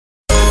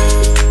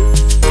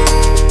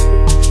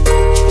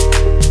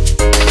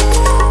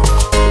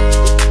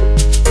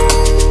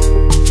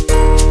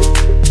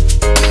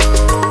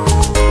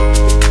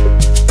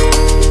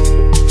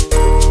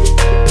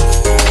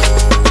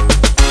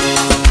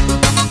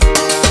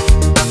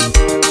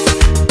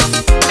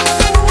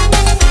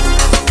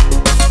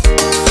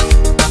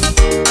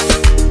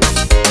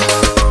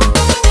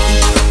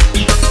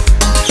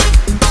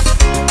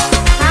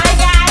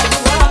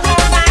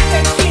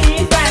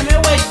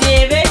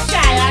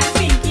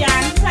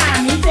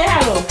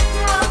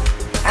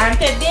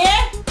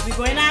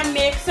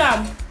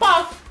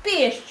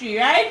recipe,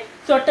 right?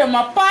 So to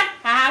my pot,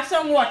 I have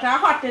some water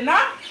hot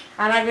enough,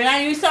 and I'm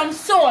gonna use some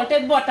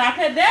salted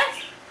butter to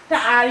this to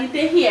add into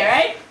here,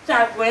 right? So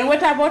I'm going with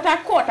about a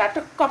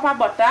quarter cup of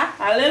butter,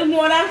 a little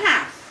more than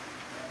half.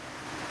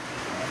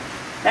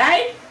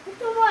 Right?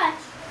 Too much.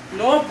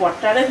 No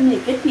butter, let's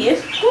make it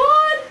taste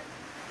good.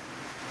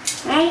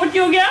 And what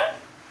you get?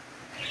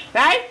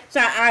 Right? So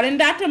I'm adding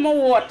that to my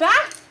water.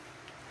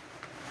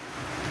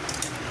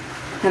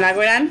 And I'm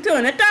going to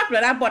turn it up,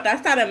 let that butter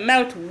start to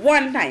melt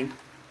one time.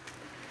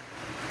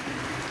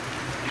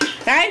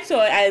 Right?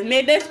 So I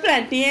made this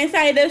plenty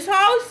inside this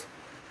house.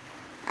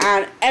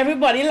 And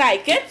everybody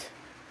like it.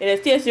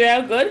 It tastes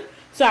real good.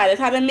 So I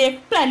just had to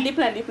make plenty.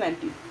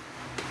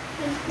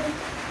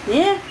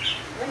 Yeah.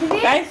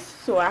 Right?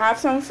 So I have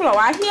some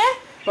flour here.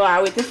 But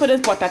I'm waiting for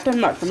this butter to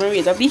melt. I'm going to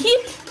raise up the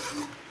heat.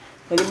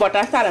 So the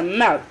butter start to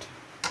melt.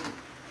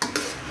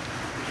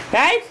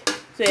 Right?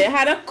 So you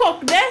had to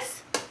cook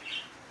this.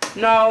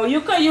 Now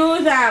you can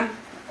use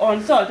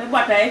unsalted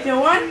butter if you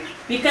want.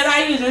 Because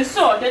I'm using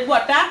salted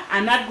butter,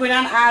 I'm not going to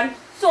add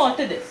salt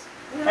to this.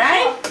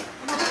 Right?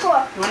 You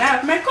want to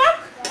help me cook?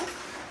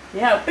 You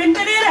help into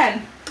it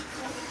then?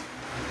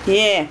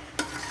 Yeah.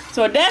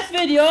 So this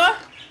video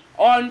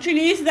on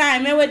Trinity's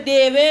Diamond with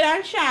David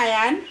and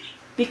Cheyanne,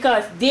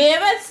 because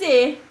David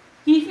say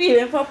he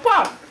feeling for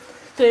puff.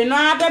 So you know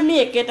how to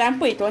make it and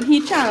put it on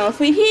his channel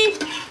for he.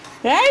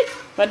 Right?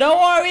 But don't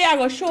worry, I'm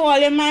going to show all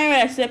you my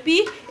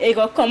recipe. It's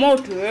going to come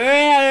out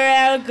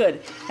real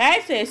good.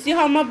 Right? So you see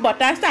how my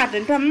butter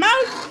starting to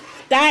melt?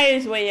 That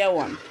is what you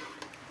want.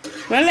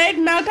 When it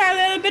melt a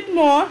little bit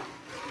more.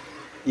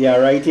 Yeah,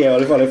 right here.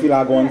 All if you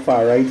are going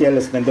far, right here,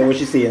 listening to what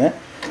she's saying, eh?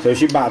 So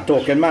she bad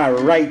talking, man,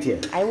 right here.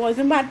 I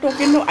wasn't bad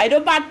talking, no. I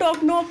don't bad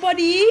talk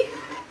nobody.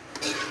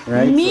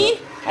 Right? Me,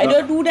 so, I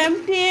don't do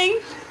them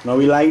things. Now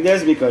we like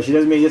this because she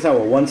just made this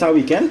once a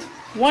weekend.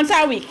 Once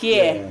a week,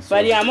 yeah. So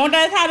but the amount I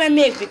had to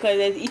make because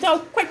it's all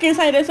quick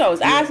inside this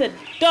house. I said,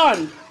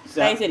 done.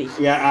 So,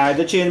 yeah, I had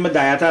to change my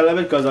diet a little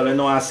bit because all I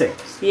know I'm sick.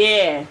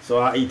 Yeah.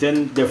 So I'm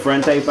eating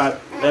different type of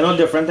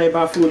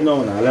food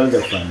now, a little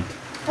different.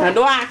 And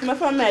don't ask me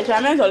for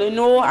measurements, all you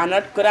know I'm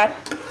not good at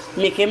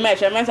making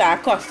measurements. I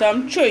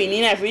custom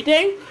training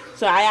everything.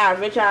 So I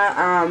average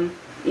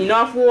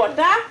enough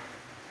water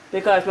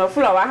because my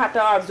flour had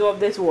to absorb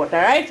this water,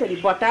 right? So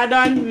the butter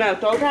done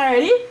melt out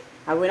already.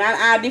 I'm going to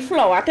add the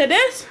flour to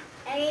this.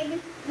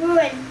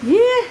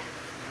 Yeah.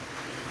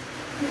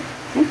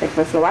 I take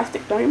my flour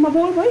stick down in my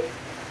bowl, boy.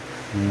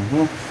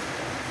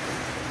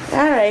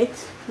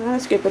 Alright,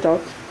 let's scrape it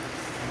out.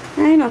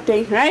 Ain't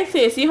nothing, right? So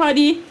you see how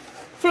the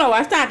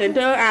flour starting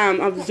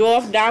to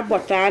absorb that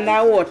butter and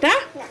that water?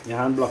 Your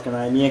hand blocking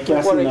eye, you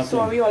can't see nothing.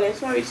 Sorry,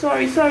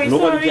 Ollie,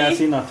 Nobody can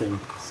see nothing.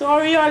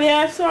 Sorry,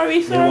 Ollie, sorry.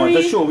 You want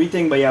to show me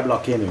thing, but you're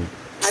blocking me.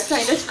 I'm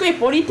trying to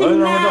scrape all the thing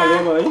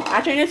now.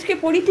 I'm trying to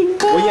scrape all the thing,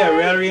 boy. Oh yeah,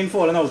 real rain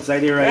falling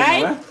outside here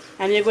right now, eh?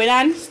 And you're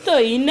going to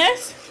stir in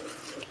this.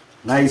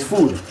 Nice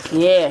food.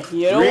 Yeah,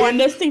 you don't want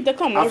this thing to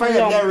come out lumpy.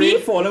 After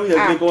rain falling, we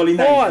just make all the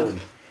nice food.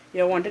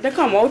 You want it to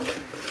come out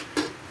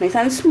nice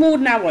and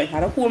smooth now, boy. I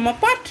have to hold my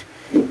pot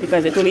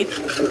because it's only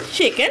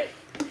shaking,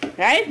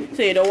 right?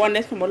 So you don't want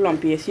this to come out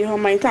lumpy. You see how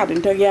mine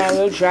starting to get a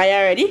little dry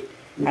already?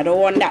 I don't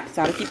want that.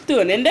 So I'll keep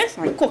turning this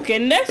and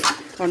cooking this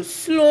on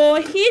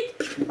slow heat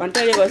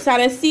until you go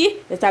start to see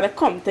it start to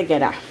come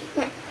together.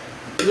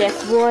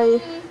 Yes, boy.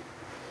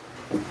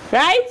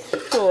 Right?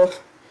 So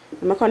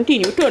I'm gonna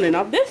continue turning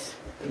up this.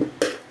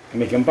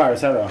 Making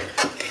parasol.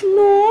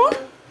 No.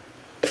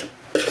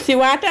 See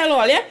what I tell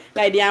all you?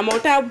 Like the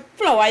amount of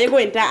flour you're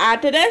going to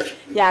add to this,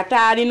 you have to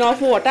add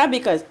enough water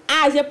because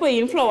as you put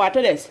in flour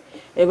to this,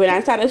 you're going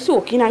to start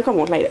soaking and come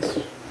out like this.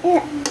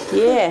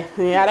 Yeah.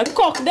 And you have to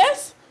cook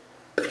this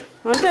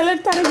until it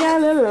starts to get a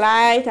little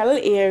light, a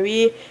little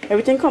airy.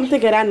 Everything comes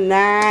together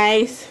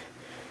nice.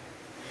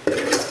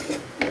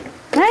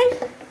 Right?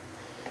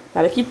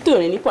 Gotta keep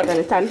turning the pot and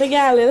it's starting to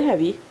get a little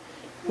heavy.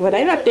 But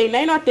I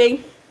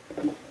nothing.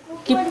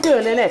 Keep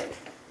turning it.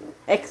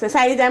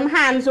 Exercise them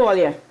hands all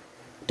here.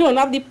 Turn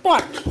up the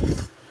pot.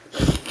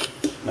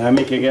 I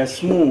make it get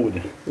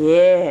smooth.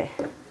 Yeah.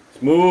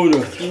 Smooth.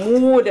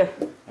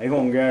 Are you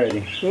hungry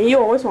already? Yeah,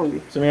 you're always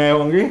hungry. So, are you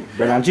hungry?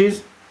 Bread and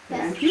cheese?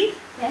 Bread and cheese?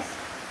 Yes.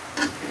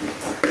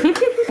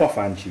 Puff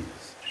and cheese.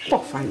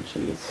 Puff and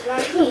cheese.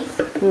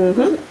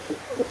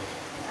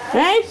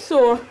 Right,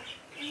 so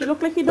you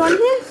look like you done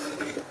here?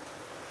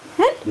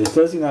 Huh? You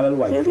still see a little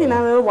white flour. Still see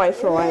a little white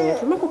flour here.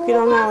 So I'm cook it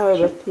on a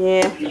little bit.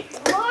 Yeah.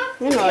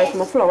 You know, if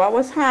my flour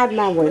was hard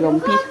now, boy,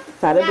 lumpy.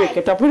 So I had to break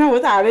it up when I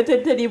was adding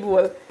it to the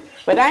bowl.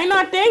 But that ain't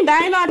nothing.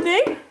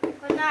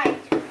 Good night.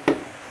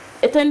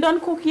 It ain't done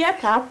cook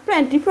yet. I have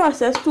plenty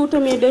process too to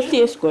make this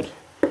taste good.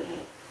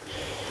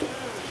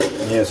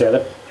 Yeah, so you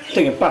have to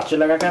take a patch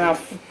like a kind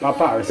of a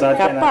parasol. Like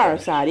a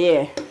parasol,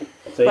 yeah.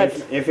 So but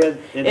if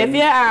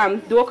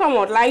you do come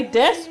out like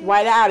this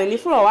while you're adding the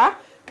flour,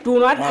 do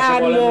not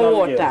add more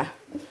water.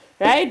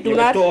 Right? Do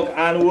not talk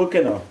and work,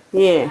 you know.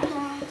 Yeah.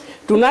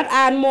 Do not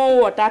add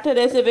more water to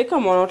this if it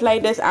come out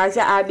like this as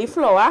you add the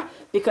flour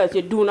because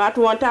you do not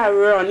want a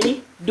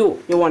runny dough.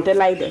 You want it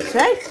like this,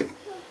 right?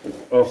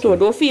 Okay. So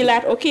don't feel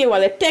that, okay,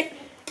 well it thick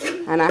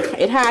and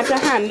it hard to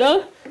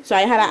handle, so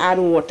I had to add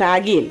water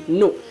again.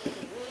 No.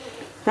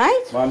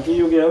 Right? Mom, can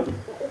you girl?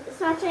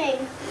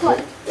 Starting. Put.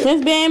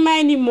 Just bear in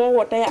mind, the more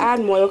water you add,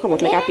 more you come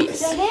out like a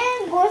paste.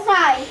 Then go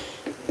side.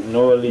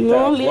 No, later.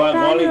 No, later.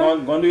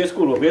 Go and do your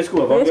schoolwork. Go to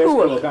school. Go to your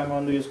schoolwork. Go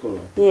and do your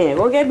schoolwork. Yeah,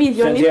 go get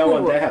busy on the Since you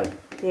want schoolwork. to help.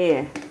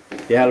 Yeah.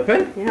 You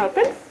helping? You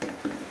helping?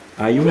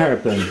 Are you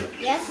helping?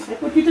 Yes. I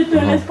put you to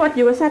turn the spot,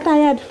 you were so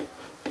tired.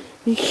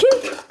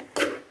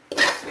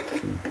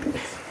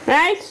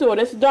 Right, so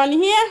this is done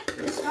here.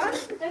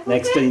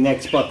 Next to the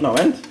next spot now,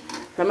 eh?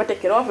 I'm gonna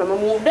take it off, I'm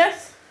gonna move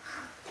this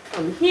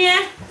from here.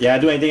 Yeah,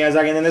 do anything else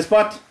again in the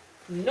spot?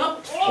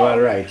 Nope. Well,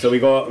 right. So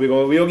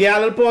we'll get a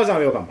little pause and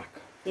we'll come back.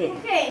 Yeah.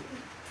 Okay.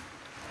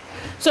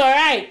 So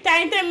right,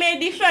 time to make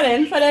the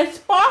filling for this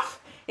puff.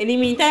 In the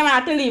meantime, I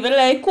have to leave it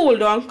like cool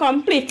down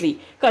completely.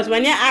 Because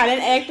when you're adding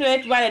egg to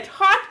it while it's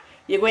hot,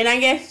 you're going to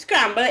get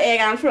scrambled egg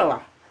and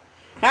flour.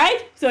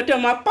 Right? So to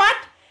my pot,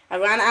 I'm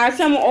going to add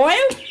some oil.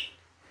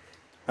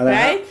 And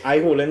Right. I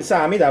holding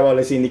Sammy, that while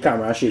I see in the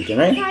camera shaking,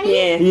 right?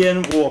 Yeah. He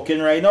ain't walking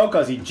right now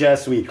because he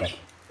just wake up.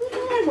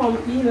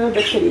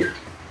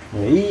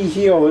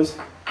 He always,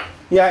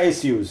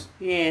 issues.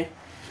 Yeah.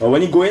 But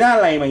when you go in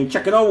online and you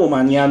checking out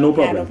woman, you have no Yeah,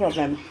 problem. no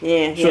problem.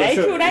 Yeah. Sure, Right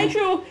sure. true, right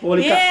true. Hold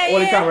the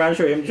camera and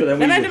show him. Show them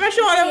what Let you me do.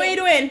 show you what you're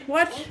doing.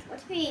 Watch.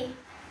 What's me?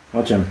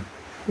 Watch him.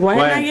 Go ahead,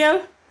 Why? my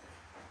girl.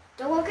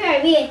 Don't go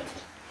carry it.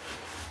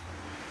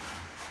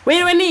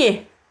 Wait,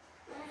 Winnie.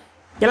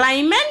 You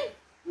lineman?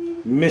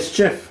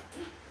 Mischief.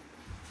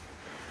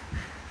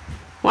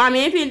 Want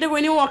me to feel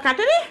when you walk out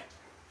today?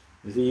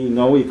 You see,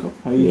 now wake up.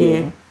 How you Yeah.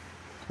 doing?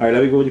 Alright,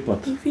 let me go with the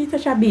pot. You feel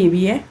such a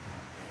baby, eh?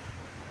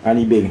 And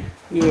he big.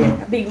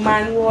 Yeah, a big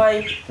man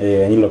boy.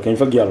 Yeah, and he looking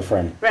for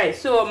girlfriend. Right,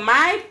 so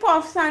my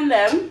puffs and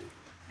them,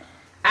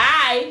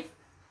 I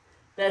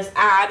just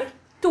add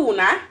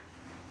tuna,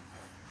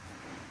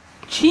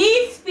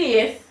 cheese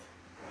paste,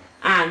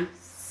 and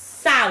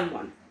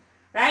salmon.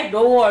 Right,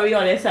 don't worry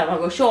on yourself. I'm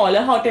going to show you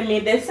how to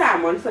make the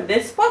salmon for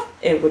this puff.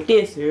 It will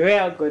taste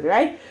real good,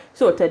 right?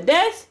 So to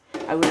this,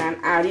 I'm going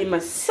to add in my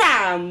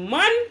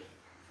salmon.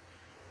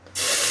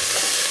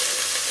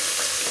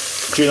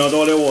 Clean out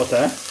all the water,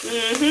 eh?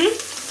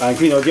 Mm-hmm. And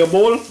clean out your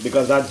bowl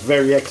because that's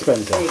very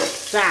expensive.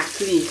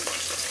 Exactly.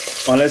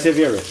 Unless if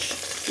you're rich.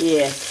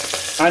 Yeah.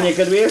 And you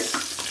could waste.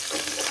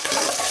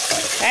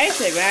 Right,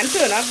 so you're going to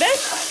turn up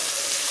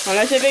this.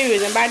 Unless if you're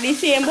using about the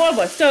same bowl,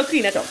 but still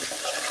clean it up.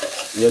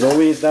 You don't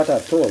waste that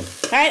at all.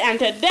 Right, and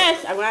to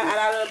this, I'm going to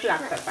add a little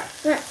black pepper.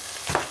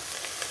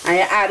 And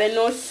you're adding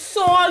no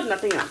salt,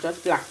 nothing else,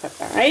 just black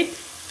pepper, right?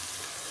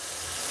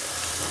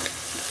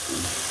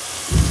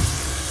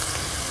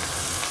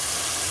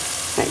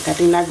 Right, I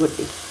think that's good.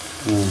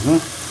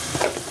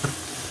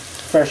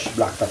 Fresh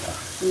black pepper.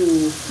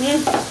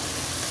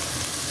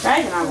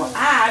 Right, and I'm going to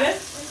add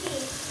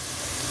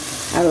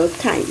a little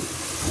thyme.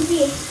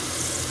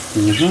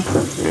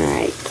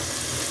 Right.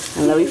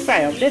 And let me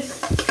fry up this.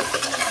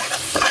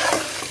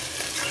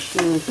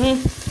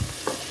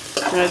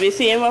 I'll be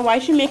saying, well, why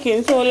she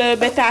making so little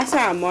bit of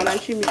salmon and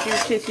she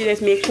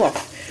just make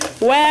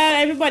puff. Well,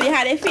 everybody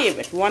had a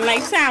favorite. One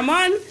like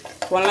salmon,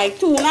 one like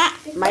tuna.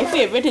 My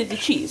favorite is the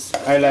cheese.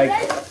 I like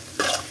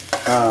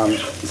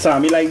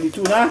Sammy like the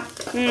tuna.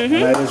 And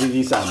I does eat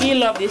the salmon. She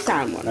loves the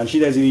salmon. And she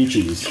does eat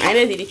cheese. I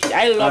don't eat the cheese.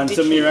 I love And the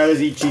Samira cheese.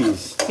 does eat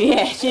cheese.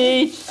 Yeah,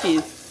 she eats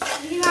cheese.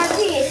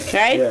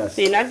 Right? Yes.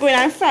 So you're not going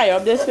to fry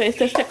up this place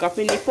to stick up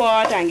in the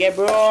pot and get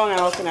brown and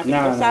all kind of things.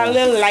 Just a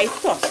little light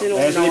toss, you know.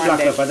 There's the black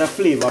pepper, the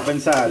flavor up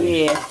inside.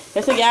 Yeah.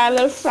 Just to get a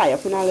little fry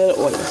up in a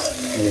little oil.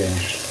 Yeah.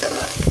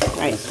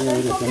 Right.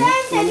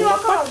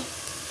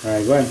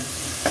 Alright, go on.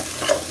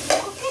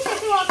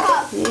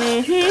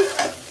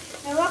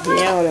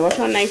 Yeah, well, what's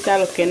so nice that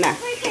looking now?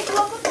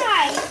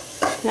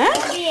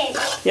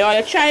 Huh? You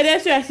all try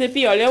this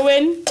recipe, all you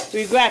win,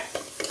 regret.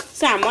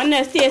 Salmon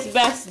tastes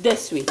best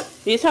this way.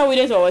 This is how we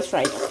just always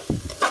fry it.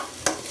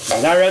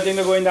 Is that real thing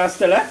to go in that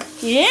still, eh?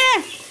 Yeah.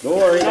 Don't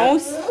worry. No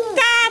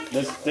start.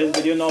 This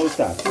video no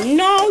start.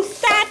 No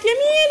start, you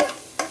mean?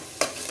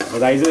 But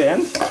that is the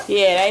end.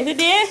 Yeah, that is the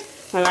day.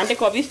 I'm going to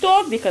take off the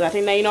stove because I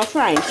think that you're not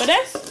frying for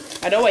this.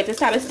 I don't want it to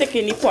start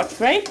sticking in the pot,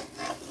 right?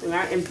 I'm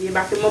going to empty it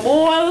back in my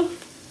bowl.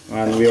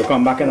 And we'll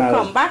come back and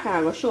Come back and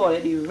I'm going to show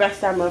you the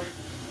rest of my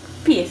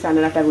paste and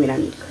then I'm going to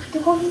make. The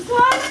coffee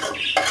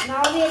sauce.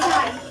 Now we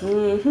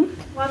time.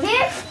 Want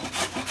this?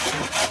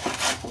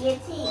 Yes.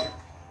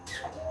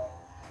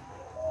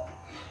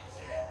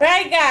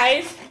 Right,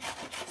 guys.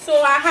 So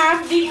I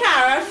have the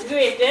carrots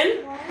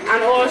grated,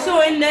 and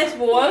also in this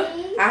bowl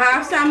I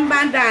have some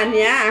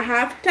bandania, I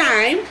have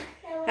thyme,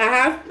 I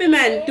have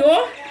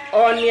pimento,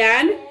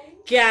 onion,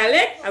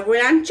 garlic. I'm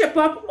going to chop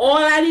up all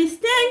of these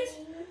things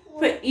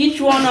for each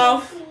one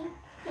of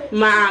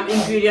my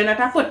ingredients that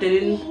I put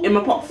in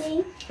my puff.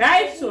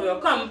 Right, so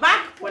you'll come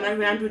back when I'm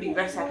going to do the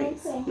rest of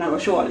things. And I will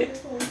show you.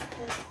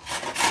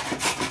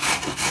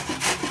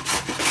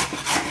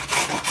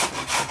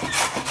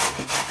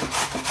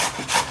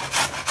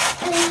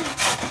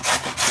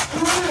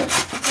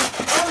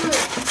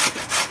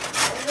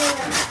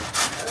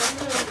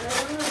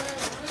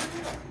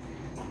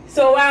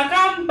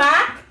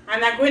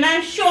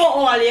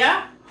 all you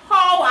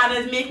how I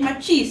just make my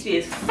cheese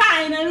paste.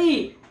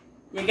 Finally,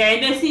 you're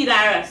going to see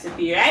that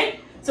recipe, right?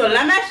 So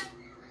let me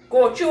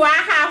go through what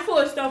I have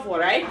first of all,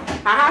 right?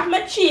 I have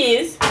my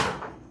cheese,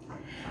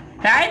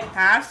 right?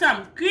 I have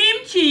some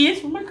cream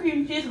cheese. Where's my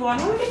cream cheese going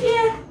over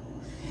here?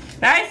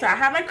 Right, so I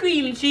have my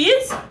cream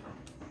cheese.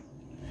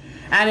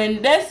 And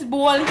in this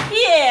bowl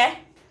here,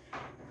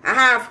 I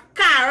have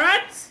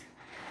carrots,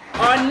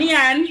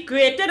 onion,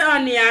 grated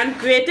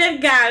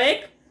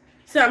garlic,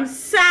 some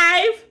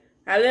chive,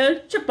 a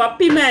little chop of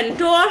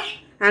pimento,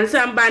 and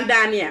some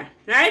bandania,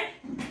 right?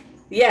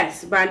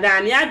 Yes,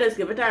 bandania does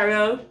give it a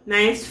real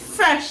nice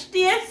fresh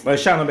taste. But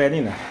Shannon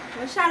Benny now.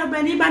 Well, Shannon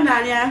Benny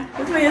bandania,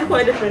 that's why you call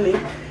it differently.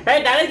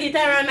 Right, that'll give it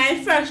a real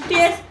nice fresh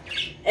taste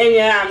in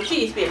your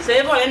cheese paste. So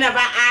if you never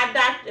add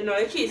that in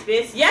your cheese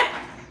paste yet,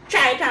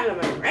 try it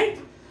on, right?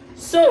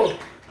 So,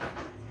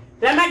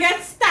 let me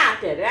get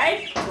started,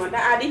 right? You want to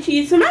add the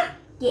cheese, ma?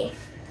 Yeah.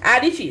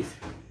 Add the cheese.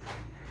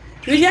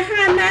 Use your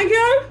hand now,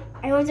 girl.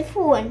 I want the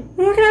phone.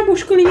 What can I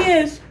push cool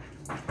ears?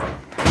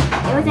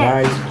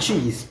 Nice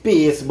cheese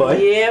paste, boy.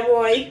 Yeah,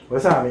 boy.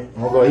 What's happening?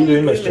 Oh God, he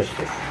doing mischief.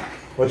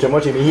 Watch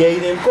him, he hear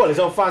him call. It's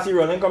how fast he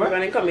running, come on.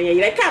 Running, come here.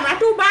 You like camera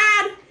too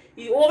bad.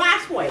 You over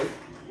spoiled.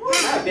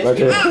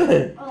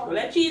 Well,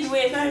 that cheese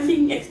weighs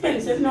something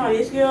expensive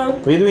nowadays, girl.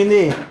 What are you doing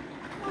there?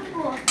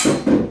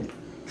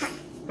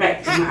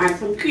 Right, I'm gonna add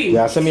some cream.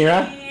 Yeah,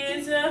 Samira.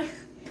 Cheese.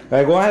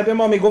 Right, go and help your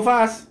mommy, go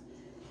fast.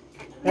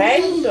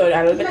 Right, so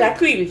a little bit of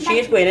cream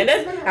cheese going in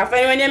this. I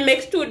find when you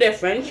mix two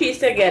different cheese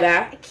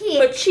together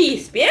for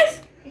cheese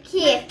paste,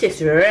 it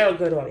tastes real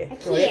good on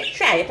it. So you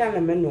try it and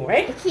let me know,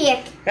 right?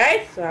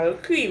 Right, so a little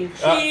cream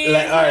cheese.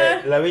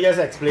 Alright, let me just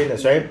explain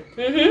this, right?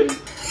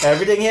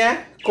 Everything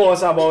here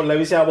costs about, let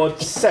me say, about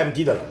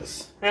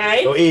 $70.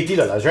 Right. So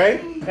 $80,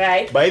 right?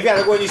 Right. But if you have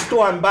to go to the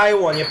store and buy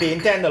one, you're paying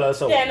 $10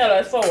 for one.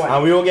 $10 for one.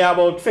 And we will get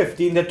about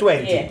 15 to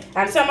 20. Yeah.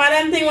 And some of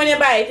them things when you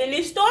buy it in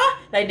the store,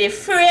 like they're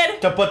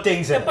afraid to put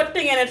things in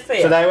it for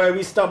you. So that's why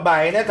we stop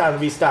buying it and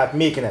we start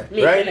making it,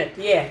 right? Making it,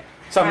 yeah.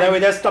 Sometimes we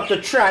just stop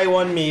to try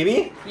one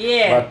maybe.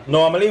 Yeah. But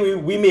normally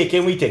we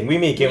making we think,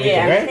 right?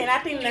 Yeah, I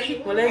think that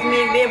people let's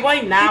make their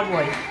boy now,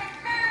 boy.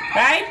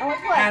 Right?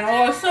 And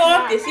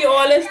also, you see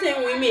all this thing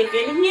we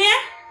making here,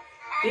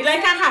 it's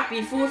like a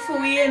happy food for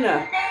we, you know.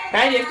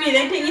 Right? If you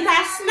don't think it's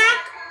a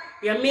snack,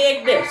 you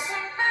make this.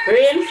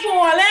 Rain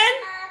falling,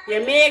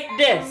 you make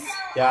this.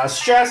 Yeah,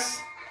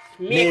 stress,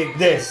 make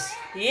this.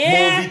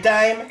 Yeah. Movie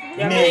time,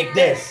 You make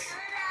this.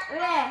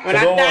 When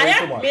I'm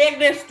tired, make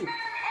this too.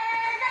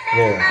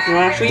 Yeah. You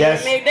want to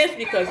Yes. make this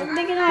because you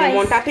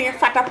want that thing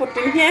fat put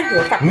in here,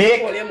 you fat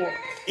Make, pull them up.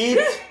 eat,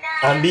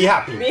 and be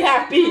happy. Be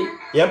happy.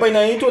 Yeah, but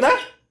you tuna?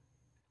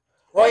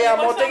 Oh yeah,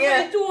 more thing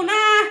here. here. Tuna.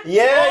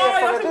 Yeah, oh, you you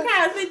forgot some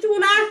carrots with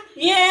tuna.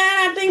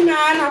 Yeah, I think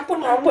I put.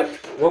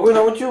 What going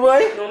on with you,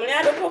 boy? Normally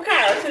I don't put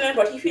carrots in it,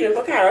 but you feeling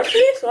for carrots,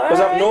 please. Alright.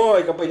 What's up? No,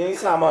 I can put in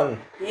salmon.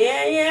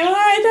 Yeah,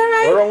 alright.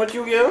 What's wrong with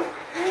you, girl?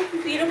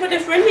 You feeling for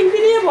different things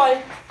today,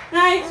 boy.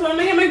 Right, so I'm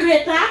gonna get my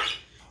grater.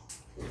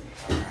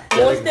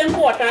 Most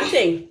important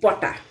thing,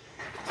 butter.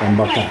 Some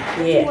butter.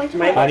 Yeah, my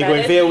butter. And you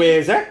going for your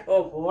ways, eh?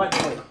 Oh, God,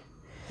 boy.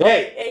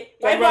 Hey,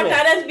 My butter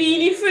that's been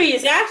in the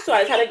freezer, so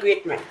I had a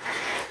grate, man.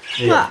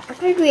 Yeah.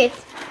 Great.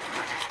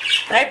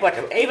 Right, but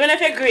even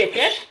if you grate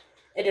it,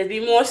 it will be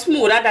more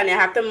smoother than you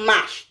have to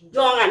mash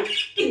down and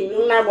sting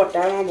that butter,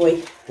 my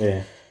boy.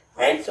 Yeah.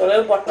 Right, so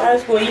the butter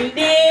is going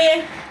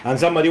there. And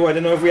somebody want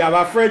to know if we have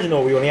a fridge?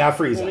 No, we only have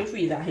freezer. Only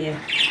freezer here.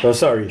 So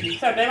sorry.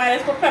 Sometimes I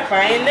just put pepper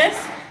in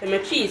this, in my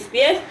cheese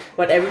paste,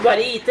 but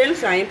everybody eating,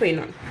 so I ain't putting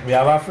none. We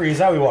have a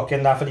freezer, we work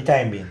in that for the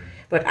time being.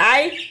 But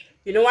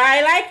you know what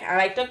I like? I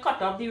like to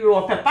cut up the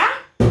raw pepper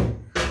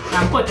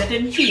and put it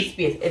in cheese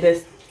paste. It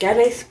is got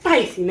a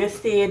spiciness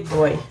to it,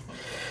 boy.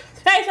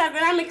 Right, so I'm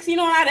gonna mix in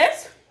all of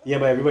this. Yeah,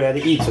 but everybody had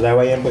to eat, so that's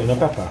why you ain't putting no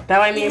pepper. That's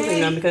why I'm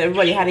putting them, because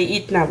everybody had to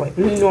eat now, boy.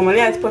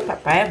 Normally I just put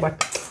pepper,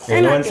 but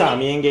You know when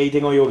Sammy ain't get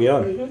eating on yogi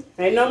on?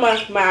 I know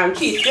my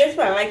cheese paste,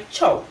 but I like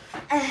chow.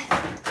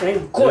 Very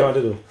good. What do you want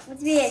to do?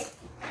 What's this?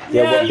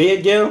 Yeah, but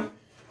bait, girl.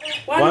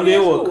 One day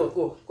work.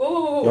 Go.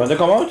 You want to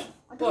come out?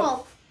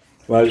 Go.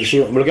 Well,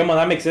 look at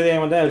Mother mix it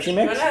and what the hell she You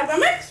mix? wanna have a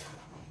mix?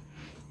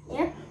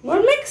 Yeah.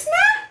 What mix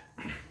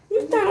now?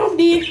 You turn off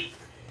the...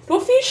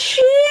 Don't feel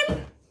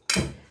shame.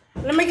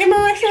 Let me get my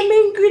rest of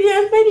the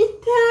ingredients by the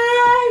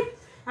time.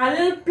 A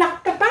little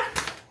black pepper.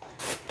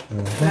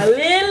 A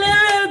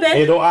little bit.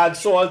 You don't add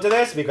salt to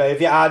this because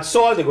if you add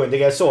salt, you're going to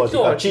get salt.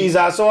 Because cheese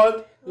has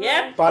salt.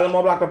 Yep. Pile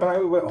more black pepper.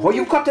 How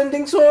you cutting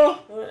things so?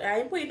 I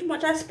ain't putting too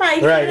much of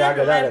spice. Right, in it, I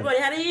got that. everybody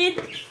had to eat.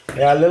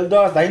 Yeah, a little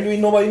dust. I ain't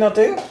doing nobody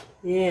nothing.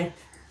 Yeah.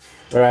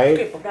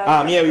 Right?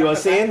 Okay, Yeah, we were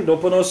saying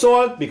don't put no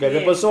salt because if Yeah.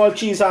 you put salt,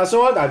 cheese has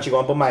salt, and she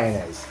gonna put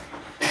mayonnaise.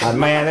 And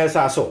mayonnaise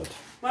has salt.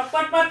 But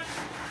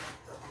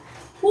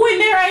who in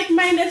their right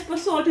mind is put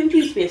salt in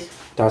cheese paste?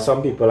 There's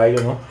some people, I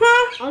don't know.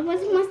 Huh? I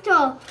want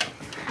mustard.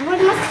 I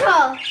want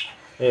mustard.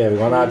 Yeah, we're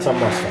gonna add some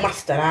mustard.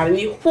 Mustard out in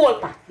the whole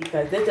pack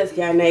because this is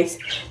a nice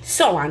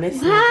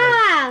sourness.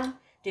 Wow.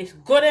 Tastes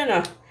good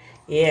enough.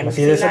 Yeah, You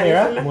see this,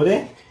 Samira?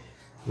 Woody?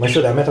 I'm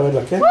sure that method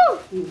look, yeah?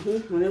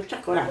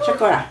 Check out that,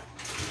 check out that.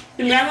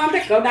 You may want to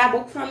pick out that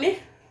book from me?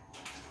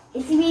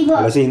 It's me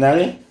book. Let's see,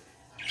 Nally.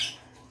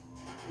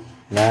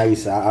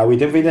 Nice. Are we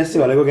waiting for this?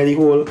 I'll go get the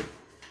whole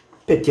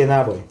pit here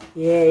now, boy.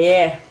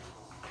 Yeah.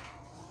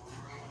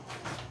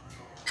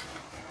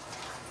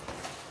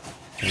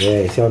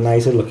 Yeah, see how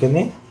nice it's looking,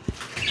 eh?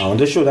 I want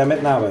to show them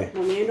it now, boy.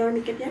 Mommy, you don't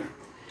make it yet?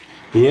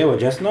 Yeah, well,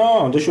 just now.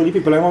 I want to show the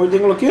people how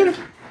everything looking.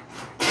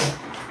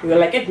 You will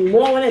like it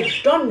more when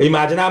it's done.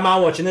 Imagine a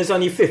man watching this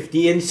on the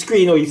 50-inch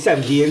screen or the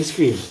 70-inch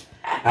screen.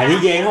 And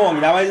he getting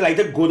hungry. That was like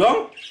to go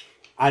down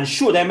and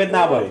show them it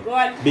now, boy.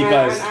 God.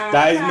 Because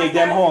that is make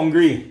them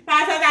hungry.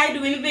 That's what I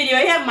do in the video.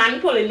 I have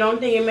man pulling down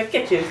thing in my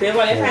kitchen. So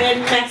well, if I get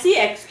messy,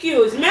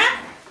 excuse me.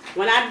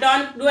 When I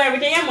done do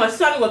everything, my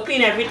son will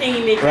clean everything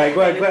in the Right,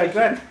 go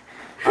ahead.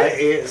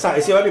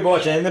 See what people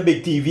watching in the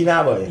big TV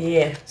now, boy?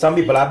 Yeah. Some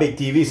people have big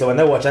TV, so when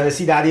they watch and they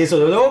see that, they say,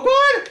 oh,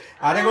 God,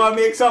 are they going to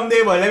make some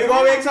day, boy? Let me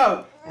go make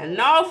some. And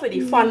now for the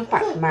fun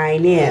part,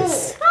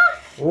 mayonnaise.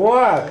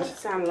 What?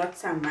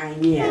 Lots of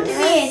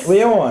mayonnaise. What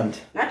you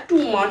want? Not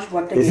too much,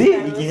 but Is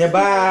it? Give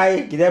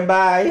them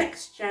by.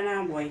 Extra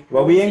now, boy.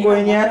 But we ain't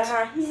going yet.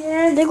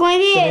 Yeah, They're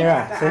going in.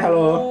 Samira, say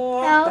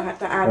hello.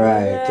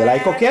 Right. You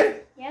like cooking?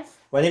 Yes.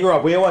 When you grow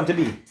up, what you want to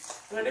be? You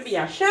want to be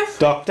a chef?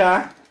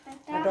 Doctor?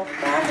 A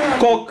doctor?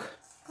 Cook?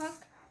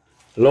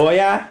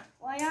 Lawyer?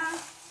 Lawyer.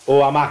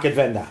 Or a market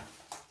vendor?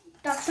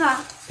 Doctor.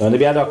 You want to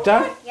be a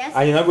doctor? Yes.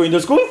 And you're not going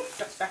to school?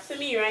 That's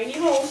me right in the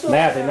house.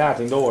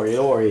 Nothing. Don't worry.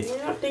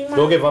 Nothing,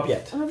 Don't give up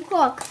yet. I'm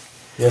cook.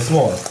 You're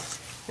small.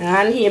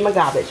 And here my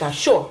garbage, I'm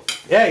sure.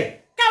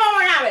 Hey! Come on,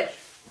 my garbage!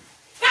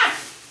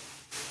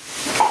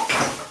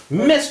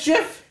 Come!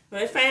 Mischief!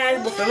 Well, it's fine, I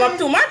buff him up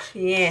too much.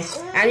 Yeah.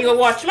 And you go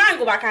watch man,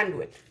 go back and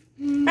do it.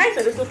 Right,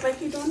 so this looks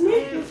like you don't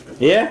need.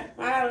 Yeah?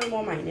 I don't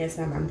know mayonnaise,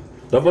 man.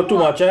 Don't put too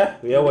much, eh?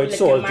 We have white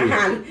salt My too.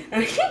 hand.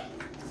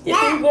 You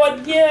think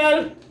good,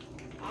 girl?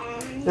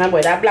 Now,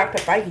 boy, that black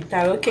pepper, he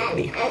will kick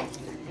me.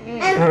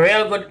 A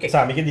real good kick.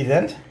 Sam, make it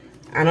decent?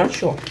 I'm not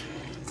sure.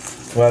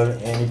 Well,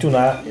 any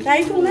tuna. Is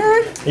that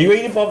tuna? You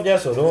eating puff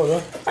just so,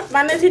 don't. But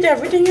man, is eat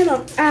everything, you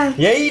know.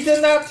 You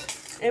eating that?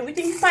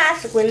 Everything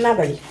fast with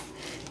nobody.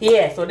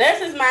 Yeah, so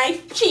this is my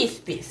cheese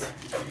piece.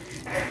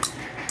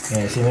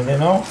 Yeah, see that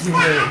now?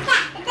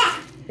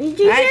 And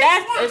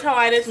that is how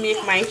I just make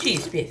my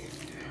cheese piece.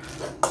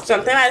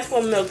 Sometimes I just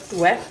put milk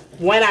to it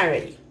when I'm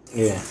ready.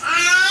 Yeah.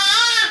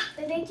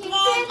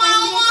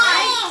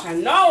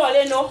 And now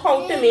I know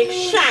how to make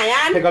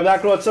Cheyanne Pick up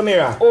that cloth,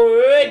 Samira.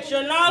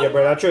 original, Yeah,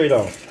 brother, throw it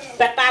down.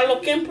 better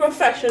looking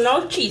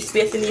professional cheese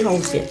paste in the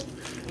house here.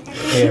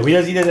 Yeah, we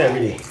just eat this every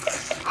day.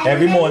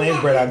 Every morning is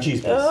bread and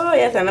cheese paste. Oh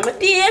yes, and I'm a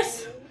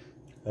taste.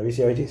 Let me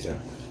see how it is, sir.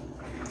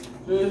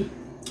 You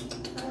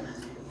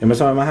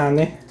must have my hand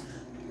there?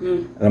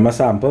 Let me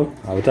sample.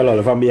 I will tell all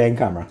of them behind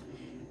camera.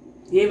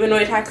 You even know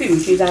it has cream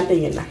cheese and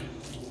thing in that.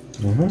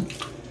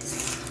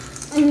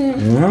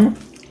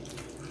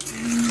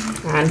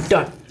 And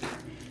done.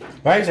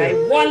 Right, I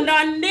sir? one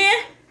done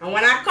there, and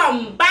when I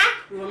come back,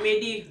 we will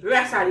make the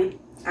rest of the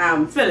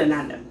filling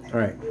on them.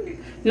 Right.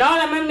 Now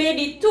let me make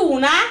the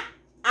tuna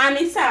and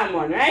the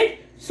salmon, right?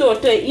 So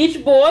to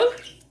each bowl,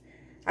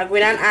 I'm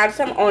going to add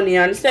some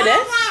onions to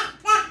this,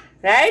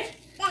 right?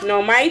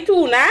 Now my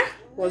tuna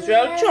was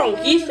real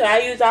chunky, so I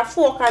use a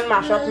fork and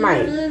mash up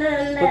mine.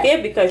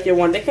 Okay, because you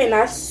want the kind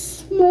of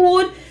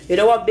smooth, you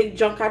don't want big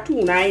chunk of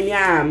tuna in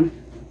your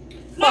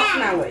puff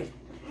now,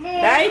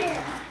 right?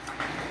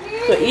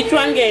 So each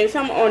one getting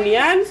some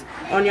onions.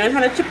 Onions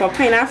have to chip up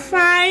kind of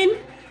fine.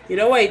 You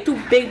don't want it too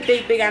big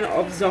and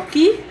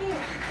obzucky.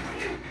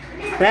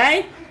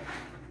 Right?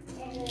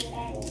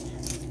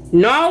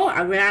 Now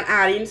I'm going to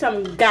add in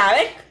some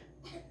garlic.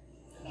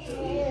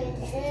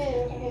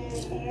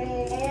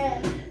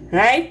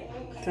 Right?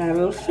 So a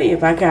little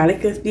flavor.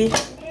 Garlic is the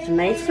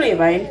nice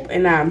flavor in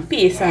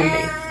paste and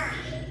things.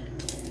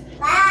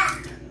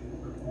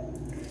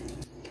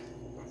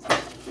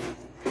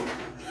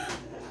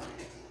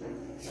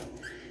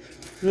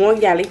 More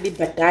garlic, the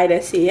better, I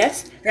say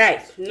yes.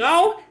 Right,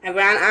 now I'm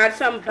going to add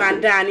some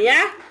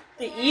bandania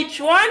to each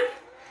one.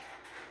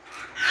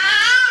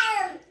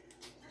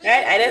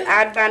 Right, I just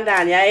add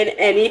bandania in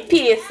any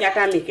paste that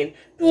I'm making.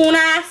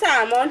 Tuna,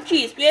 salmon,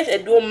 cheese paste,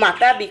 it don't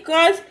matter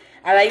because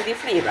I like the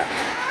flavor.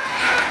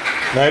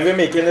 Now if you're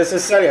making this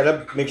necessary, you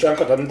have to make sure you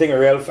cut the thing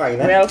real fine,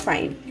 eh? Real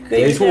fine. So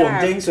it's home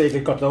thing, so you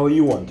can cut it how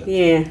you want it.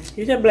 Yeah,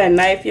 use a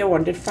blender if you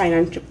want it fine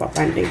and chop up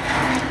and things.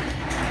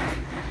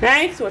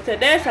 Right, so to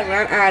this I'm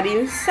going to add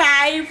in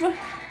sieve.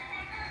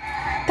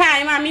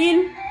 Thyme, I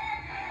mean.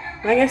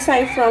 I get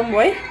sieve from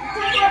boy.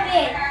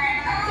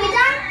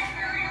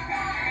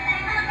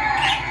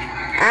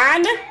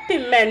 And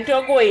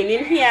pimento going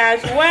in here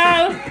as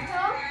well.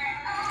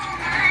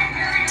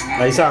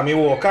 I saw me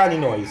walk any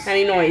noise.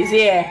 Any noise,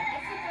 yeah.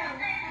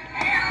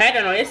 I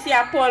don't know, you see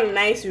I pull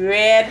nice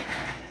red,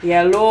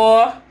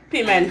 yellow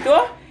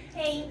pimento.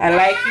 I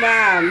like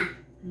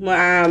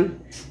my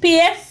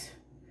paste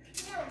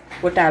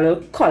with a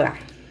little color.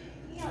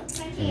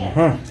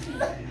 Right?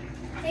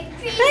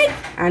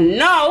 And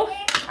now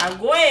I'm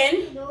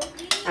going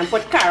and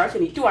put carrots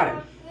in the two of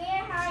them.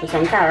 Put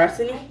some carrots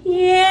in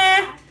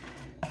here.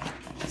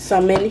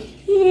 Some in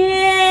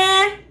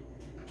here.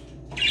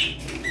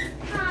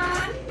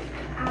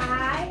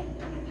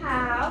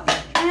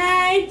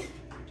 Right.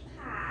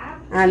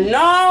 And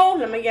now,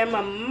 let me get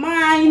my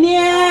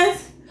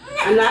mayonnaise.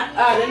 I'm not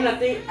adding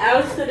nothing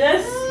else to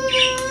this.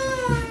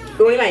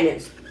 Only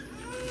mayonnaise.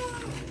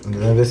 I've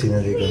never seen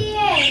it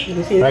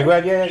again. Right, go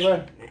ahead, go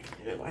ahead.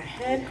 Go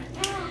ahead.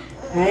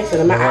 Alright,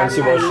 so let me add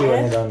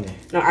mayonnaise.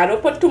 Now, I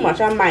don't put too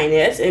much of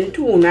mayonnaise in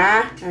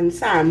tuna and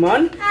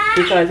salmon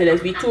because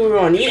it'll be too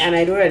runny and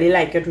I don't really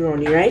like it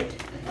runny, right?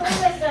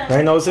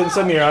 Right now, since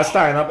Samira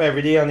standing up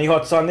every day on the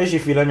hot Sunday, she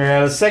feeling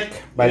real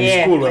sick by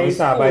the school. When we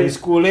start by the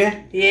school,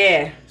 eh?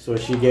 Yeah. So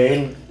she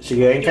getting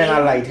kind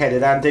of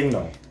lightheaded and thing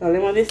now. All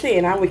them what they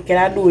saying, I'm wicked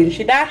at doing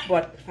she that,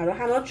 but I don't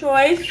have no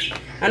choice.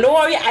 And don't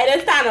worry, I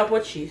just stand up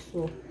with she,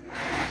 so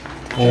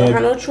I don't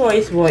have no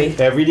choice, boy.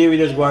 Every day we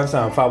just go and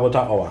stand for about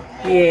an hour.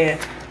 Yeah.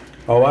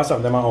 Hour,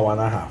 sometimes an hour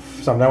and a half.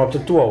 Sometimes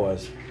up to 2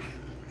 hours.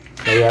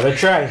 So you have to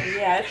try.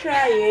 Yeah, I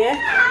try, yeah.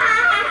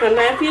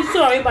 Sometimes I feel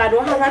sorry, but I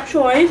don't have a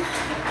choice.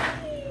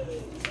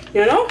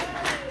 You know?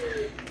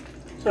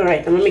 So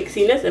right, I'm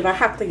mixing this. If I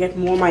have to get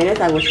more mayonnaise,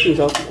 I will squeeze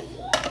out more.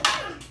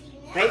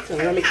 Right, so I'm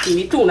gonna mix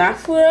the tuna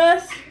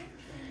first.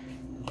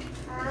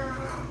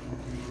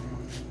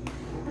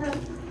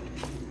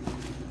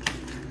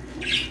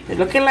 It's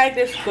looking like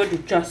this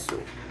good just so.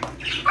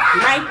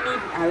 Might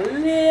need a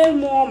little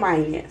more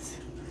mayonnaise.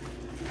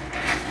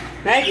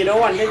 Right, you don't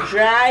want it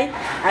dry.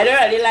 I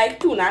don't really like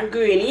tuna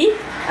grainy.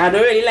 I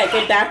don't really like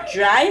it that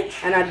dry,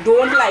 and I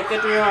don't like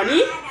it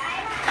runny.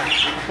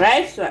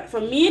 Right, so for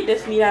me,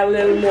 this needs a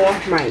little more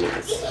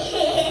mayonnaise.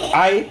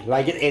 I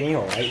like it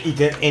anyhow. I eat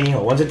it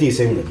anyhow. Once it tastes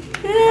good.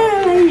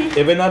 Yeah.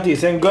 If it's not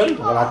tasting good,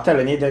 well, I'm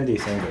telling you, then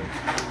tasting good.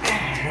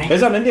 If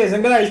something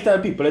tasting good, I tell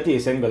people it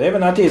tasting good. If it's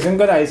not tasting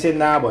good, I say,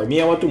 nah, boy,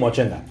 me I want too much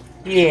in that.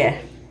 Yeah.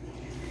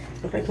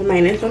 Look like the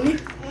mayonnaise on me.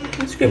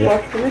 Let's scrape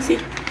out. Let me see.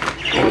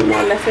 Any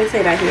more left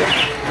inside of here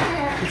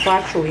before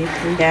I throw it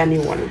and get a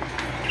new one.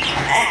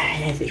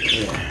 That's it.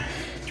 Yeah.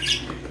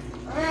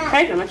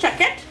 Right, I'm gonna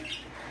check it.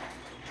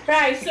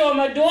 Right, so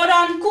my dough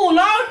done cool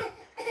out.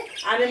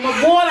 And in my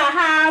bowl I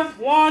have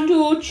 1,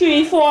 2,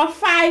 3, 4,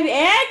 5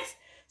 eggs.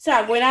 So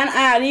I'm going to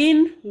add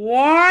in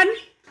 1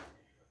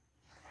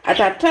 at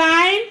a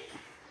time.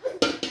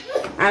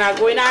 And I'm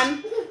going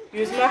to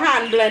use my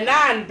hand blender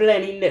and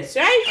blending this,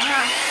 right?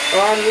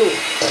 On low.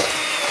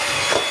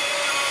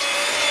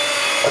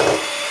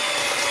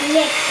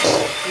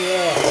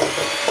 Yeah.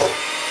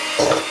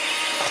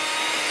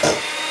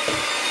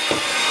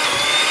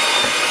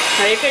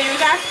 Now you can use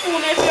that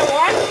spoon if you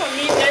want. For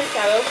me, just a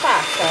little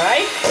faster,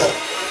 right?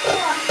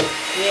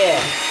 Yeah.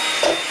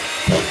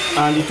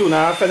 And the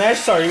tuna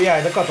finished. Sorry, we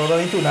had to cut out on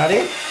the tuna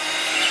there.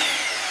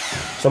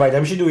 So by the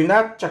time she's doing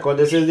that, check out,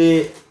 this is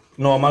the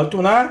normal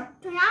tuna.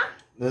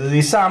 This is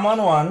the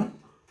salmon one.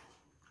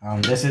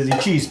 And this is the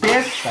cheese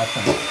paste. That's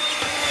it.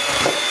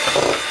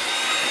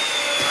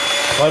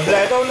 Well,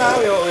 blend out now.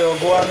 We'll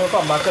go and we'll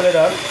come back to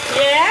later.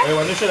 Yeah? We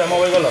want to show them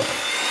how we go look.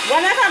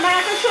 When I come back,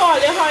 I can show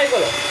you how it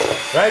goes.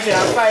 Right, so you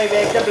have 5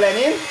 eggs to blend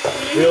in.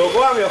 We'll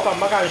go and we'll come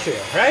back and show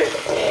you, right?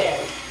 Yeah.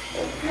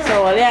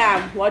 So,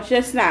 yeah, watch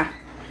this now.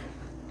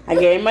 I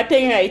get my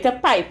thing right, a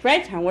pipe,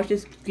 right? And watch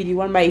this greedy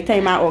one by the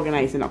time I'm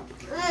organizing up.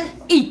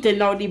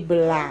 Eating out the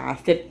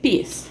blasted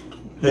piece.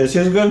 Yeah,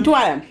 she's good. 2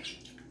 of them.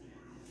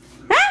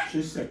 Huh?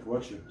 She's sick,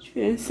 watch it. She's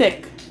feeling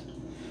sick.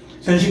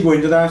 Since she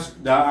going to that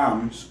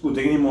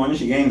scooting in the morning,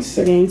 she getting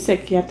sick. She's getting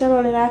sick. You have to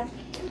tell her that.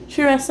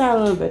 She rests a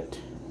little bit.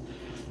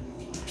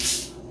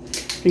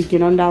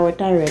 Drinking on that with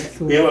her red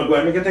food. Yeah, well, go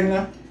and make a thing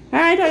now.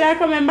 Alright, so I'm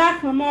coming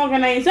back. I'm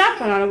organized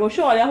up and I'm going to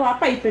show you how I'm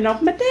piping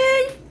up my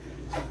thing.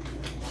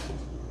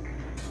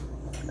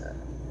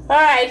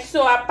 Alright,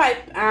 so I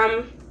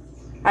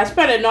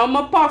spread on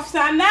my puffs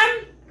on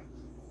them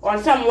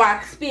on some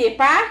wax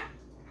paper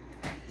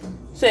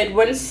so it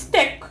wouldn't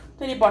stick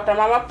to the bottom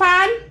of my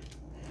pan.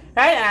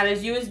 Right, and I'll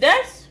just use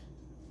this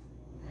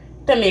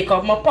to make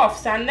up my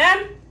puffs on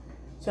them.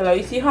 So now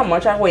you see how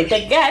much I'm going to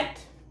get.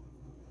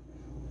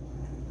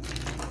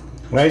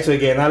 Right, so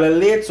again a little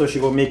late, so she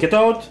will make it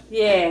out.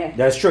 Yeah.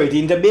 Just throw it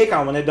in the bake,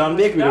 and when it's done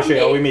bake, we'll show you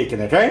how we're making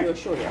it, right? We'll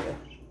show you.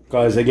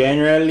 Because again,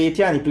 real late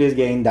here and the place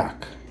getting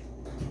dark.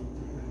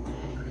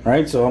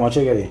 Right, so how much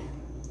you getting?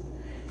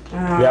 We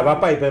have a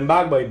piping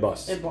bag, but it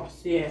busts. It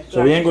busts, yeah.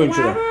 So we ain't going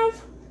through that.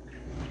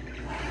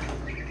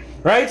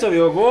 Right, so we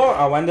will go,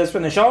 and when this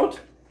finish out,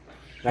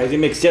 like the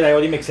mixture, I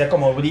already mixture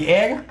come over the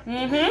egg.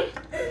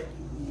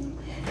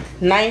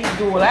 Nice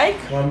dough like.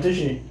 One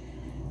tissue.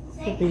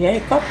 Yeah,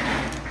 cup.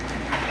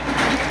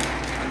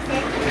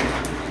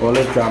 All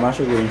this drama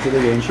she going through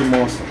the game, she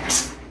must.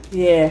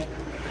 Yeah.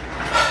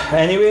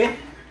 Anyway,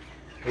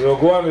 we will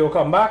go and we will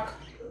come back.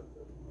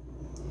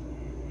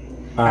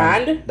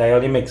 And they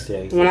already mixed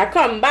here. When I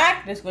come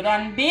back, this go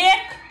down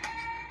bake.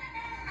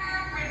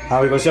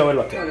 And we go see how it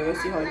looking. So we go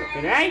see how it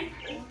looking, right?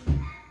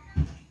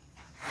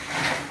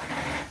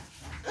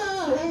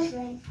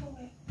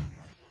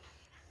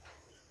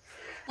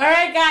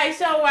 Alright guys,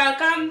 so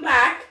welcome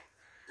back.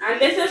 And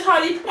this is how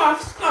the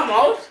puffs come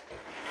out.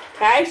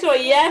 Right, so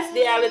yes,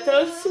 they are a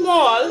little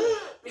small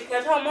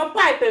because how my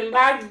piping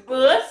bag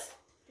burst,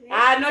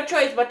 I had no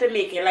choice but to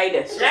make it like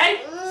this, right?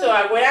 So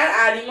I'm going to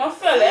add in my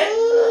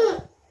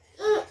filling.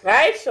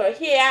 Right, so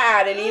here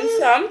I added in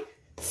some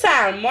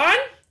salmon.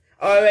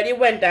 Already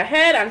went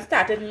ahead and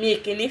started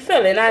making the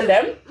filling on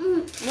them.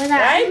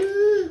 Right?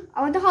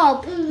 I want to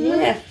help.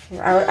 Yeah,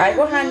 I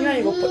go hand you and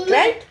you go put,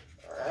 right?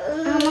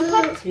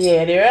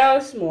 Yeah, they're all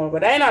small,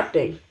 but they're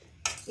nothing.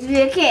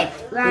 You okay?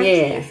 Right.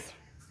 Yeah.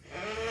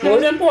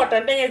 Most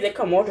important thing is they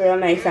come out real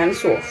nice and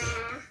soft.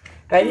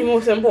 That's the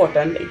most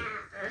important thing.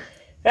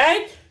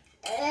 Right?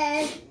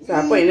 So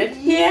I'm putting it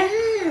here.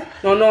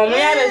 Now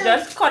normally I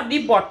just cut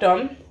the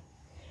bottom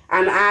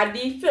and add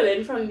the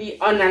filling from the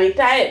underneath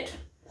it.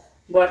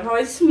 But how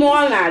it's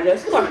small now, I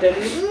just cut it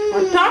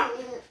on top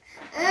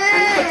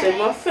and put in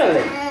my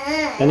filling.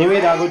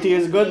 Anyway, that good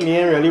taste good. Me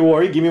ain't really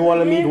worry. Give me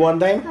one of meat one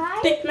time.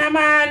 Take na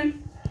man.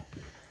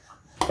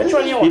 Which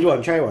one you want? Eat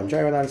one, try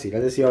one and see.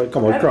 Let's see how it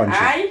come out crunchy.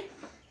 I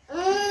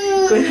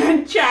go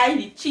and try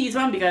the cheese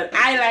one because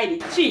I like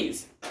the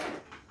cheese.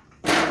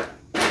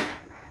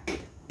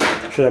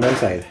 Show them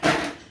inside.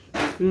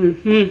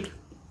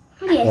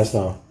 Yes. That's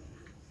now.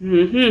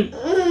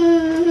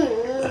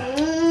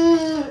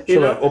 You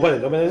know, Open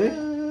it,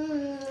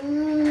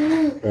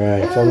 see?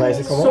 Right, so nice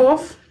it come out.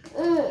 soft.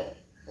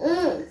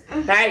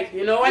 Right,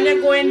 you know when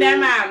you go in there,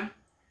 ma'am,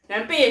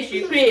 then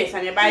pastry place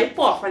and you buy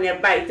puff and you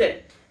bite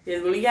it.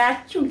 It's going to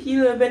get chunky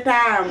little bit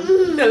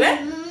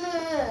filling.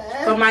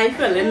 So my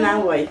filling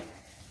now, boy.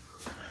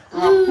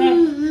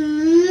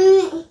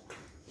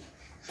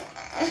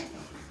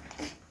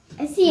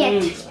 I see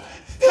it.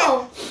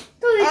 So,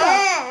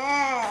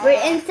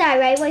 we're inside,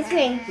 right? What's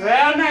ring?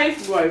 Real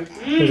nice, boy.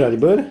 Is that the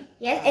bird?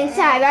 Yes,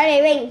 inside, right?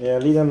 The ring. Yeah,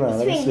 leave them now.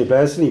 Let them sleep. Let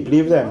them sleep.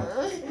 Leave them.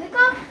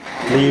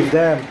 Leave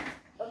them.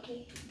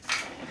 Okay.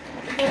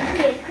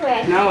 Okay,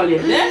 correct. Now all of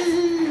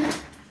this.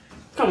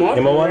 Come on.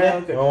 You want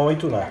it? You want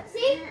tuna?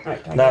 See?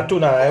 Right, Nah,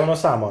 tuna. I want no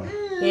salmon.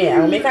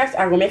 yeah, I'll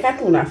make a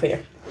tuna for you.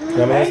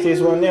 Let me just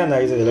taste one there and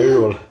I say let it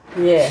roll.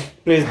 Yeah.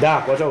 Place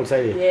dark. Watch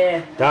outside it.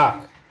 Yeah.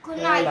 Dark. Good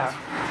night.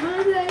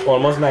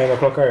 Almost 9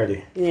 o'clock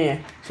already. Yeah.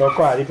 So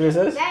quality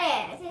places.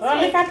 I'll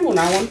make a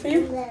tuna one for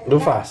you. Do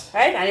fast.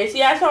 Right, and you see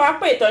how I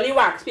put it on the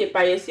wax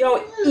paper, you see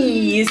how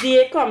easy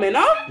it coming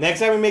up? Next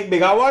time we make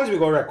bigger ones, we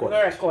go We're record.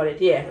 gonna record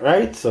it, yeah.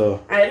 Right?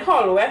 So. And it's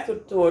hollow,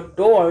 so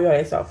don't worry about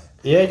yourself.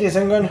 Yeah, it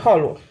isn't good.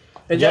 Hollow.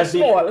 It's just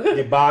small.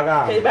 The bag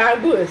arm. It's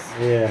bad burst.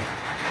 Yeah.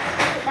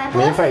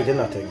 We ain't fighting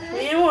nothing.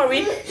 Don't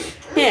worry.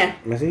 Here,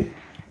 Let me see.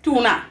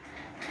 tuna.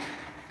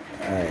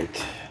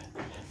 Alright.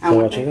 I So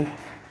want watching it.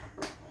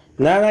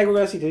 Nah, go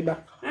get sit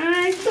back.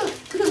 Alright.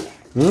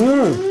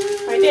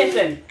 Mmm. Right there,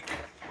 then.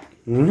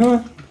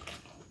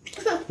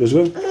 It's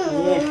good.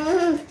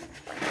 Yeah.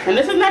 And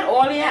this is not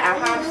all here. I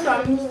have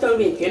some still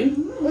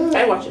baking.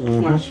 I watch it.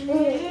 Watch.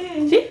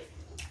 See?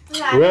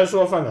 Real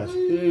soft on us.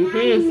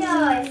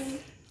 Yes.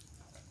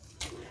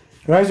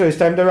 Right, so it's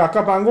time to rack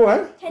up and go,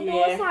 eh? Can you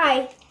go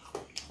side?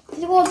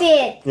 Let's go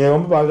bed. Yeah,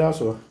 I'm about that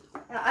so.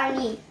 I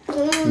need.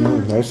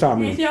 Nice You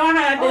salmon. see how I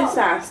had a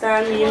disaster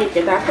and me make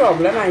it a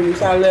problem. I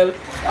use a little.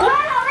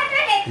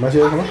 Must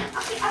you come on?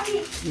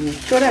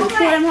 Show them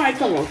how it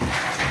come out.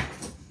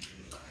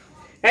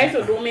 Right,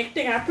 so don't make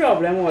things a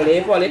problem only.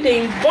 If all the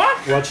things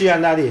but Watch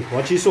Cheyanne daddy.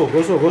 Watch his so.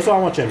 Go so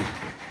and watch him.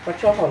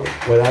 watch your hollow.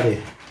 Well,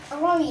 daddy. I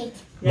want it.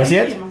 Must you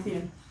it?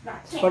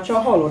 Watch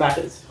your hollow, that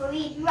is.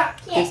 You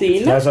Rocket. see,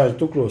 no? That's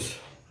too close.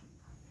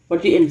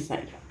 Watch the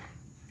inside.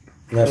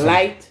 That's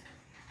Light,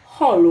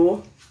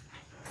 hollow.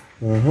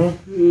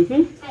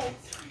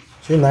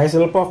 See, nice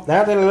little puff.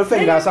 That little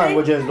finger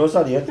sandwiches. Don't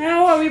study it.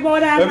 Don't worry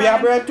about that. We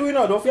have bread too, you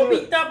know. Don't feel Don't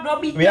beat up,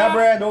 don't beat We have up.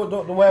 bread.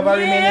 Don't whatever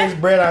remains is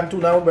bread and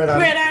tuna. Bread and.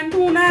 Bread and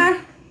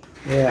tuna.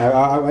 Yeah,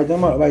 I write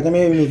them up. Write them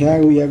here. We can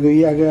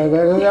agree.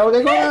 How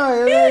they go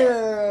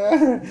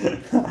now?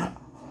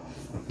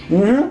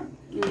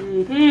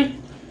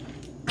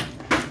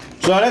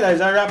 So that is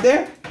a wrap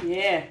there.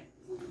 Yeah.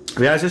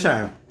 We have to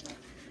share.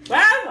 Well,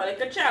 I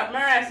could chop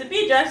my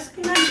recipe, just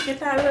make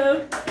it a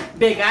little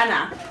bigger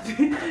now.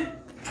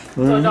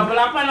 So double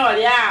up on all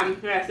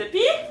the recipe.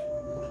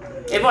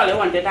 If all I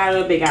wanted a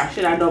little bigger,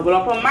 should I double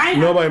up on mine?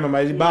 Nobody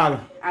remember the bag.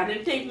 I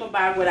didn't take my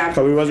bag with that.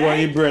 So we was going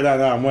to eat bread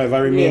and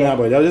whatever remain Yeah.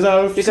 about. That was a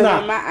little Because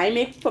snack. I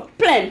make for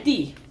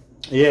plenty.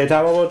 Yeah, it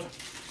have about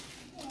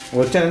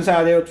 10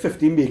 Saturday, about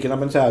 15 bacon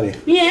up on Saturday.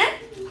 Yeah.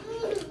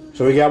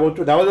 So we get about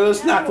that was a little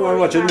snack for when we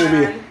watching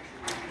movie.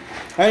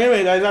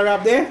 Anyway, that is a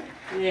wrap there.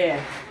 Yeah.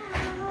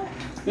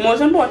 The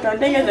most important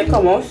thing is it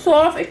come out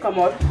soft, it come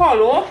out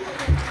hollow.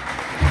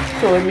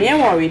 So me ain't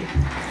worried.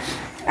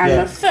 And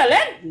Yeah. the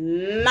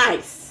filling,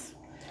 nice.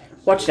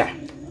 Watch that.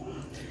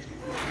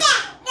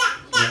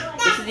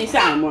 This is the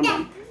salmon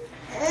one.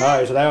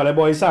 Alright, so that's all the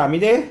boys saw me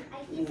there.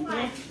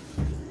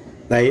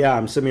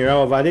 Now, Samira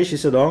over there, she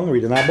sit down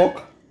reading her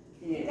book.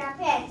 Wrap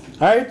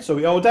it. Alright, so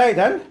we outside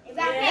then?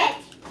 Wrap it.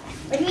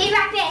 When we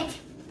wrap it.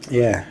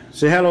 Yeah.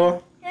 Say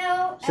hello.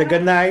 Hello. Say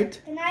good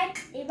night. Good night.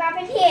 We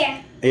wrap it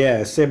here.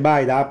 Yeah, say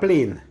bye, that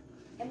plane.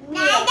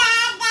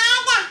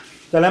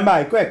 Tell them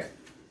bye, quick.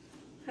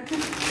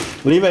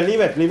 Leave it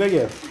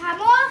here. Have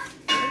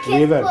more?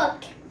 Leave it.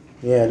 Book.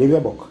 Yeah, leave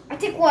your book. I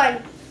take one.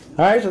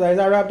 Alright, so that's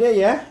our wrap there,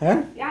 yeah?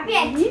 Huh?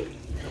 Rabbit.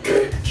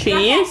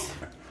 Cheese,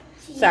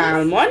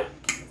 salmon,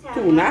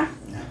 tuna,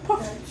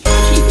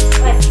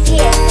 What's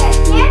here?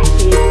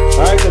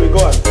 Alright, so we go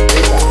on.